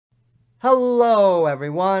Hello,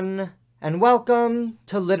 everyone, and welcome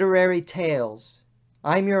to Literary Tales.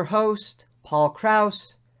 I'm your host, Paul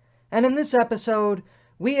Krause, and in this episode,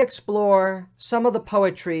 we explore some of the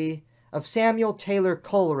poetry of Samuel Taylor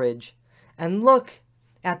Coleridge and look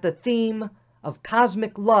at the theme of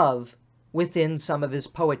cosmic love within some of his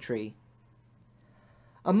poetry.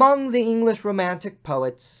 Among the English Romantic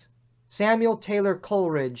poets, Samuel Taylor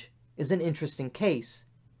Coleridge is an interesting case.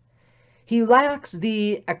 He lacks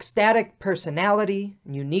the ecstatic personality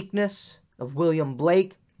and uniqueness of William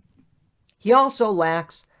Blake. He also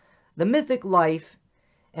lacks the mythic life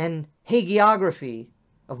and hagiography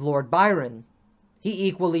of Lord Byron. He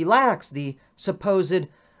equally lacks the supposed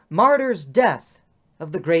martyr's death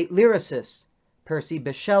of the great lyricist Percy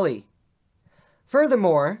Bysshe Shelley.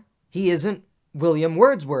 Furthermore, he isn't William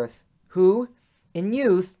Wordsworth, who, in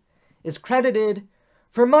youth, is credited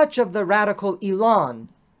for much of the radical elan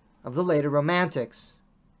of the later Romantics.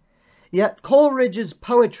 Yet Coleridge's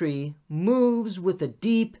poetry moves with a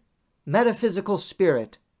deep, metaphysical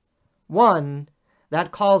spirit, one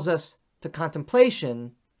that calls us to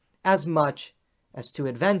contemplation as much as to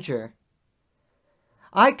adventure.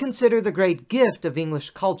 I consider the great gift of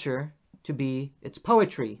English culture to be its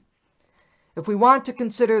poetry. If we want to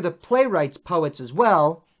consider the playwrights' poets as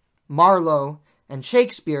well, Marlowe and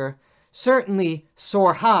Shakespeare certainly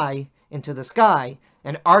soar high into the sky,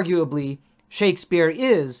 and arguably Shakespeare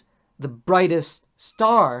is the brightest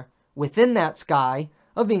star within that sky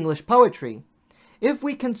of English poetry. If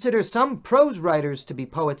we consider some prose writers to be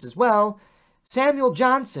poets as well, Samuel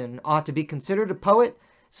Johnson ought to be considered a poet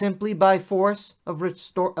simply by force of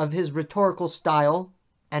his rhetorical style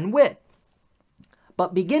and wit.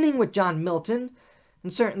 But beginning with John Milton,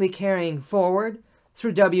 and certainly carrying forward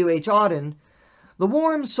through W.H. Auden, the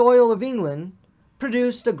warm soil of England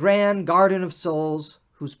produced a grand garden of souls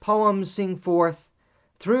whose poems sing forth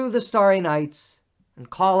through the starry nights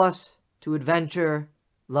and call us to adventure,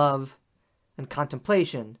 love, and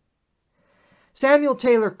contemplation. Samuel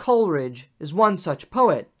Taylor Coleridge is one such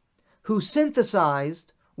poet who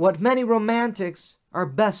synthesized what many romantics are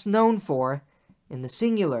best known for in the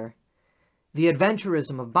singular: the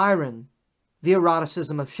adventurism of Byron, the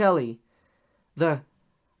eroticism of Shelley, the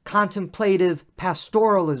contemplative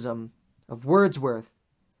pastoralism of Wordsworth.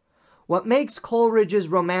 What makes Coleridge's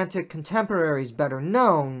romantic contemporaries better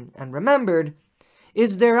known and remembered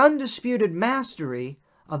is their undisputed mastery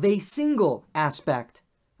of a single aspect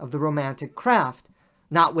of the romantic craft,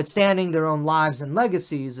 notwithstanding their own lives and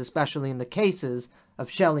legacies, especially in the cases of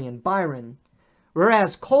Shelley and Byron,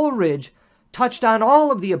 whereas Coleridge touched on all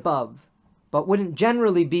of the above, but wouldn't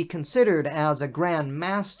generally be considered as a grand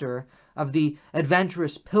master of the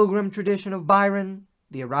adventurous pilgrim tradition of Byron,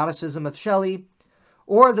 the eroticism of Shelley,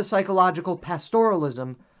 or the psychological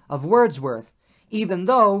pastoralism of Wordsworth, even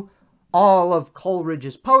though all of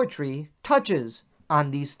Coleridge's poetry touches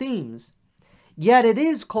on these themes. Yet it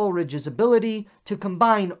is Coleridge's ability to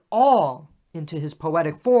combine all into his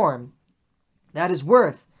poetic form that is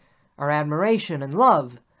worth our admiration and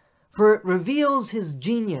love, for it reveals his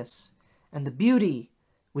genius and the beauty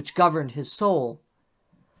which governed his soul.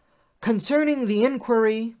 Concerning the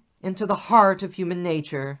inquiry into the heart of human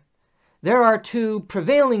nature, there are two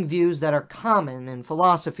prevailing views that are common in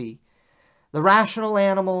philosophy: the rational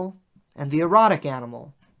animal and the erotic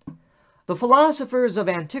animal. The philosophers of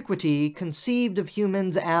antiquity conceived of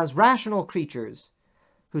humans as rational creatures,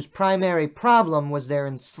 whose primary problem was their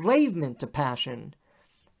enslavement to passion.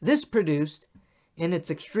 This produced, in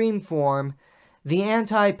its extreme form, the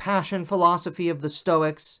anti-passion philosophy of the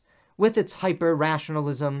Stoics, with its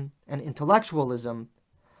hyper-rationalism and intellectualism.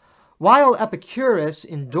 While Epicurus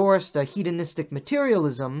endorsed a hedonistic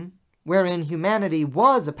materialism, wherein humanity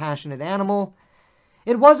was a passionate animal,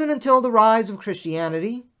 it wasn't until the rise of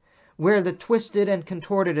Christianity, where the twisted and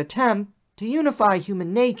contorted attempt to unify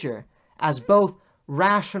human nature as both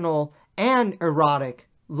rational and erotic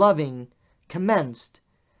loving commenced.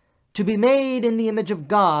 To be made in the image of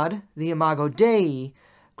God, the Imago Dei,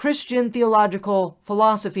 Christian theological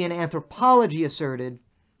philosophy and anthropology asserted,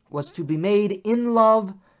 was to be made in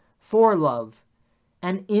love for love,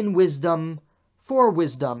 and in wisdom for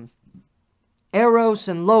wisdom. Eros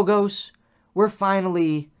and Logos were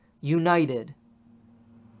finally united.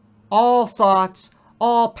 All thoughts,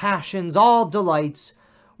 all passions, all delights,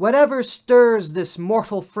 whatever stirs this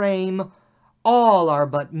mortal frame, all are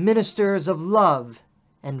but ministers of love,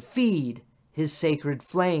 and feed his sacred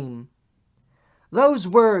flame. Those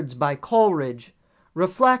words by Coleridge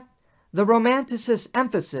reflect the Romanticist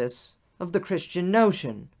emphasis of the Christian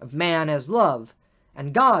notion of man as love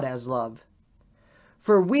and God as love.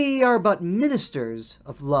 For we are but ministers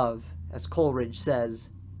of love, as Coleridge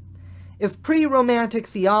says. If pre-Romantic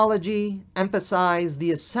theology emphasized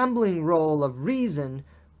the assembling role of reason,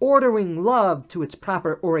 ordering love to its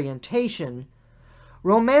proper orientation,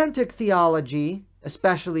 Romantic theology,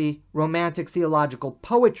 especially Romantic theological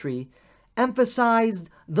poetry, emphasized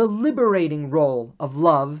the liberating role of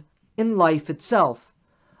love in life itself,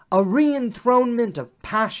 a re-enthronement of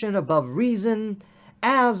passion above reason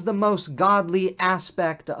as the most godly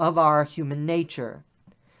aspect of our human nature.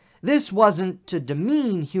 This wasn't to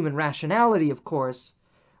demean human rationality, of course,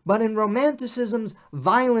 but in Romanticism's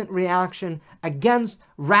violent reaction against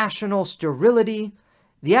rational sterility,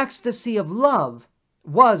 the ecstasy of love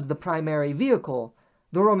was the primary vehicle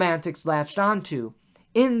the Romantics latched onto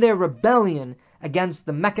in their rebellion against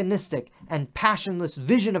the mechanistic and passionless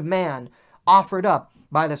vision of man offered up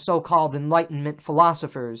by the so-called Enlightenment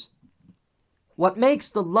philosophers. What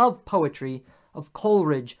makes the love poetry of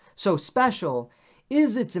Coleridge so special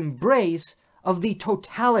is its embrace of the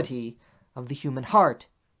totality of the human heart.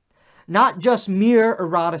 Not just mere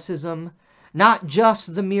eroticism, not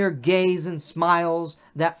just the mere gaze and smiles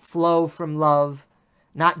that flow from love,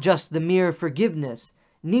 not just the mere forgiveness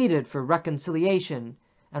needed for reconciliation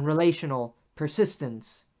and relational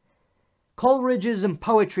persistence. Coleridge's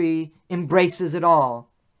poetry embraces it all.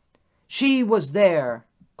 She was there,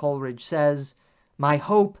 Coleridge says, my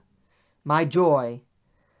hope, my joy.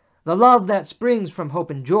 The love that springs from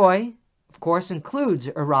hope and joy, of course, includes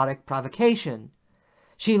erotic provocation.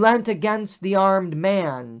 She leant against the armed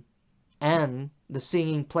man, and the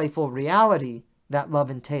singing playful reality that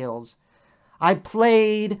love entails. I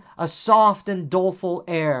played a soft and doleful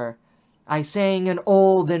air. I sang an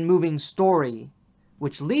old and moving story,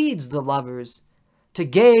 which leads the lovers to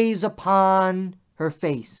gaze upon her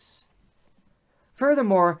face.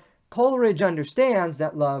 Furthermore, Coleridge understands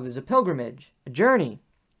that love is a pilgrimage, a journey.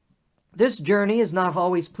 This journey is not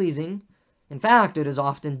always pleasing. In fact, it is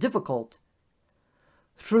often difficult.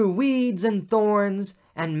 Through weeds and thorns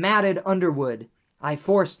and matted underwood, I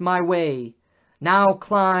forced my way, now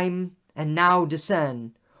climb and now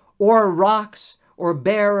descend, o'er rocks or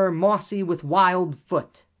bare or mossy with wild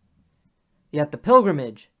foot. Yet the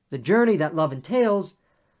pilgrimage, the journey that love entails,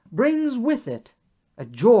 brings with it a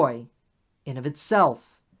joy in of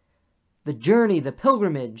itself. The journey, the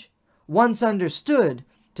pilgrimage, once understood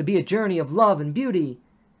to be a journey of love and beauty,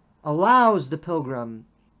 allows the pilgrim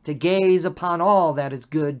to gaze upon all that is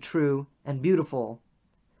good, true, and beautiful.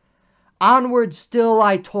 Onward still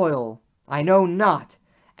I toil, I know not,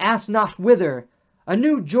 ask not whither, a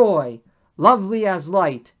new joy, lovely as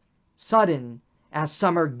light, sudden as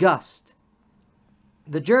summer gust.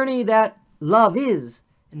 The journey that love is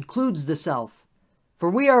includes the self, for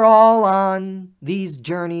we are all on these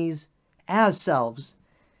journeys as selves,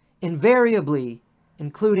 invariably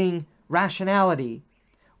including rationality,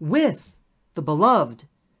 with the beloved,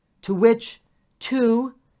 to which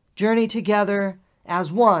two journey together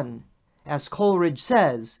as one, as Coleridge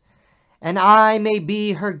says, and I may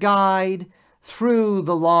be her guide through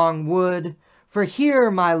the long wood, for here,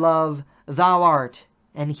 my love, thou art,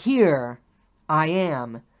 and here I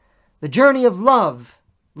am. The journey of love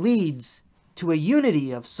leads to a unity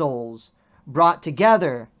of souls, brought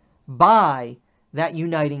together by that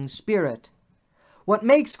uniting spirit. What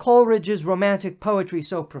makes Coleridge's romantic poetry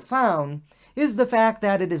so profound is the fact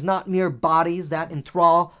that it is not mere bodies that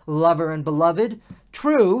enthrall lover and beloved.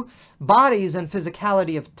 True, bodies and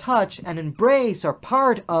physicality of touch and embrace are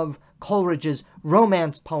part of Coleridge's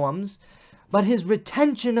romance poems, but his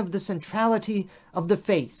retention of the centrality of the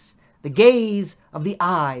face, the gaze of the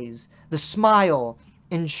eyes, the smile,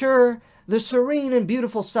 ensure the serene and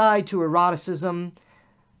beautiful side to eroticism,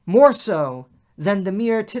 more so than the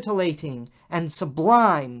mere titillating and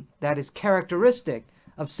sublime that is characteristic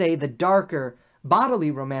of, say, the darker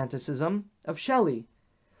bodily romanticism of Shelley.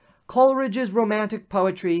 Coleridge's romantic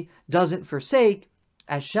poetry doesn't forsake,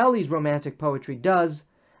 as Shelley's romantic poetry does,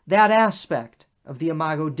 that aspect of the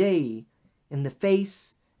imago Dei in the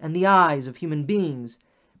face and the eyes of human beings,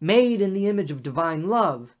 made in the image of divine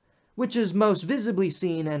love, which is most visibly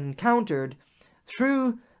seen and encountered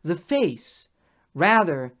through the face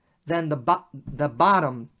rather than the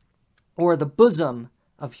bottom or the bosom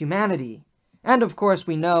of humanity. And of course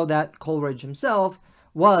we know that Coleridge himself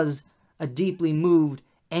was a deeply moved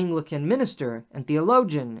Anglican minister and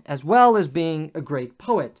theologian, as well as being a great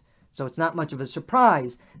poet. So it's not much of a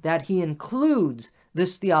surprise that he includes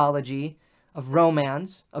this theology of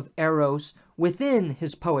romance, of eros, within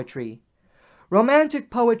his poetry.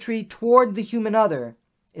 Romantic poetry toward the human other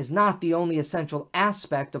is not the only essential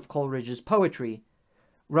aspect of Coleridge's poetry.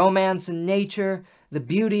 Romance in nature, the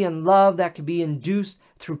beauty and love that could be induced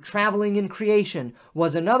through traveling in creation,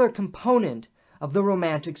 was another component of the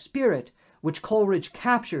romantic spirit, which Coleridge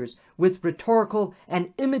captures with rhetorical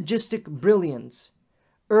and imagistic brilliance.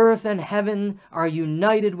 Earth and heaven are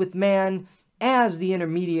united with man as the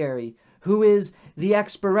intermediary, who is the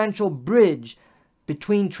experiential bridge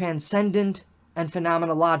between transcendent and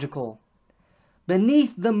phenomenological.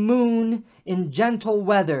 Beneath the moon in gentle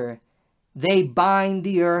weather, they bind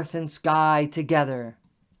the earth and sky together.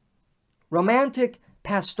 Romantic,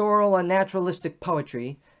 pastoral, and naturalistic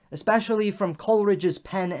poetry, especially from Coleridge's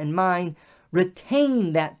pen and mine,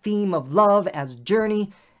 retain that theme of love as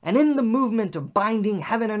journey, and in the movement of binding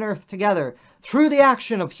heaven and earth together through the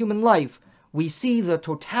action of human life, we see the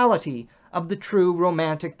totality of the true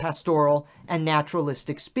romantic, pastoral, and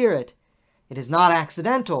naturalistic spirit. It is not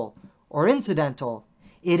accidental or incidental.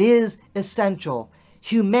 It is essential.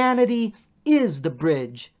 Humanity is the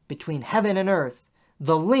bridge between heaven and earth,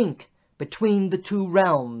 the link between the two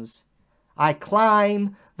realms. I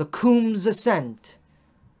climb the Comb's ascent.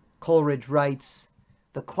 Coleridge writes,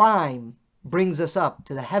 the climb brings us up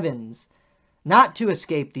to the heavens, not to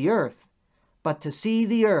escape the earth, but to see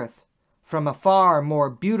the earth from a far more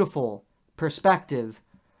beautiful perspective.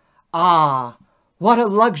 Ah, what a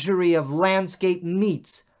luxury of landscape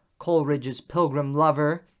meets, Coleridge's pilgrim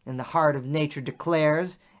lover in the heart of nature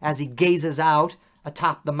declares as he gazes out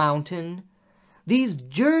atop the mountain. These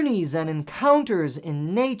journeys and encounters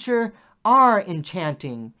in nature are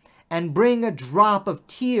enchanting and bring a drop of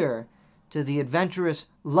tear to the adventurous,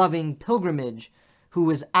 loving pilgrimage who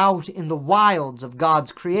is out in the wilds of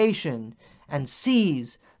God's creation and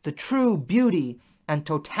sees the true beauty and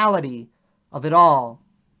totality of it all.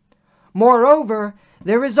 Moreover,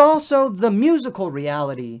 there is also the musical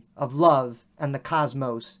reality of love and the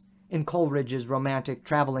cosmos in Coleridge's romantic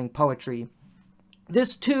traveling poetry.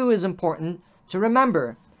 This too is important to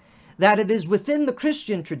remember, that it is within the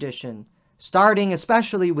Christian tradition, starting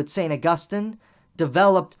especially with St. Augustine,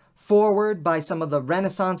 developed forward by some of the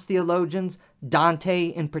Renaissance theologians, Dante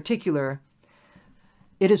in particular.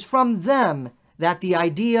 It is from them that the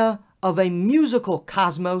idea of a musical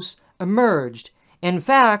cosmos emerged. In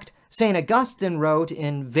fact, St. Augustine wrote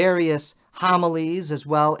in various homilies as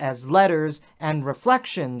well as letters and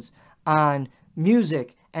reflections on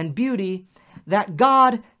music and beauty that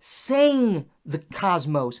God sang the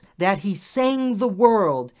cosmos, that he sang the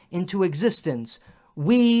world into existence.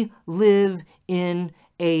 We live in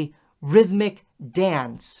a rhythmic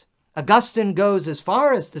dance. Augustine goes as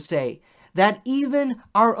far as to say that even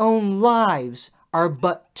our own lives are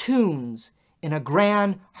but tunes in a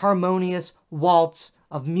grand harmonious waltz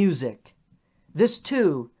of music. This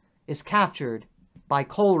too is captured by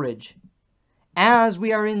Coleridge. As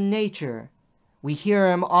we are in nature, we hear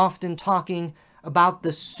him often talking about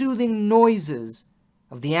the soothing noises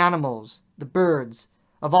of the animals, the birds,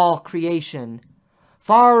 of all creation.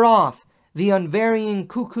 Far off, the unvarying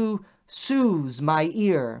cuckoo soothes my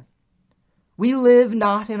ear. We live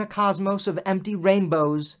not in a cosmos of empty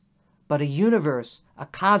rainbows, but a universe, a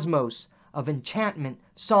cosmos of enchantment,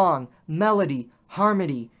 song, melody,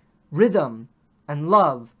 harmony, rhythm, and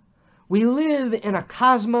love. We live in a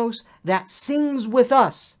cosmos that sings with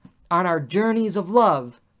us on our journeys of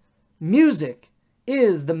love. Music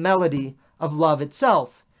is the melody of love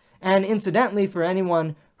itself. And incidentally, for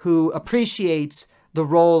anyone who appreciates the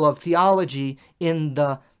role of theology in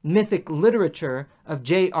the mythic literature of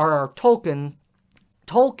J.R.R. Tolkien,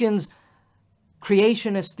 Tolkien's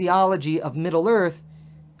creationist theology of Middle-earth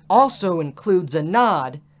also includes a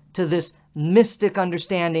nod to this mystic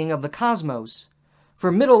understanding of the cosmos.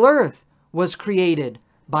 For Middle-earth was created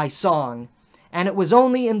by song, and it was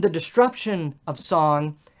only in the disruption of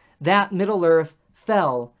song that Middle-earth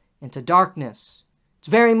fell into darkness. It's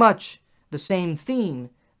very much the same theme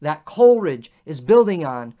that Coleridge is building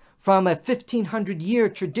on from a 1500-year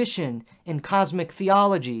tradition in cosmic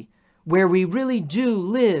theology, where we really do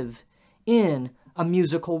live in a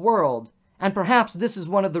musical world. And perhaps this is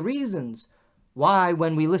one of the reasons why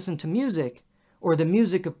when we listen to music, or the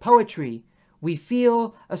music of poetry, we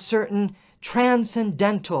feel a certain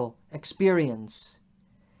transcendental experience.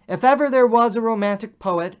 If ever there was a romantic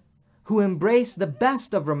poet who embraced the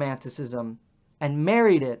best of Romanticism and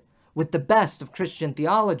married it with the best of Christian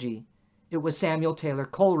theology, it was Samuel Taylor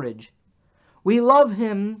Coleridge. We love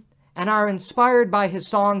him and are inspired by his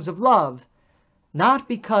songs of love, not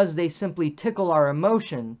because they simply tickle our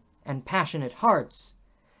emotion and passionate hearts.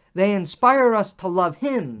 They inspire us to love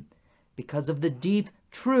him because of the deep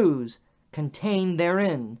truths contained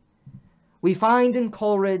therein. We find in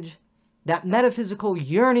Coleridge that metaphysical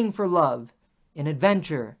yearning for love in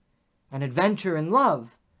adventure, and adventure in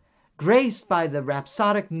love, graced by the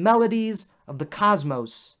rhapsodic melodies of the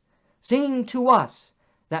cosmos, singing to us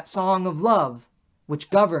that song of love which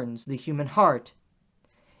governs the human heart.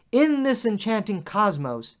 In this enchanting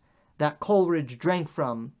cosmos that Coleridge drank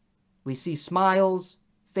from, we see smiles,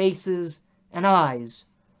 faces, and eyes,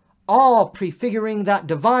 all prefiguring that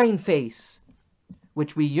divine face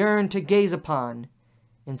which we yearn to gaze upon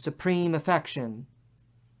in supreme affection,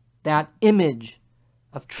 that image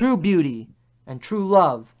of true beauty and true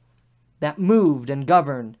love that moved and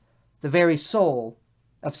governed the very soul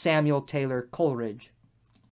of Samuel Taylor Coleridge.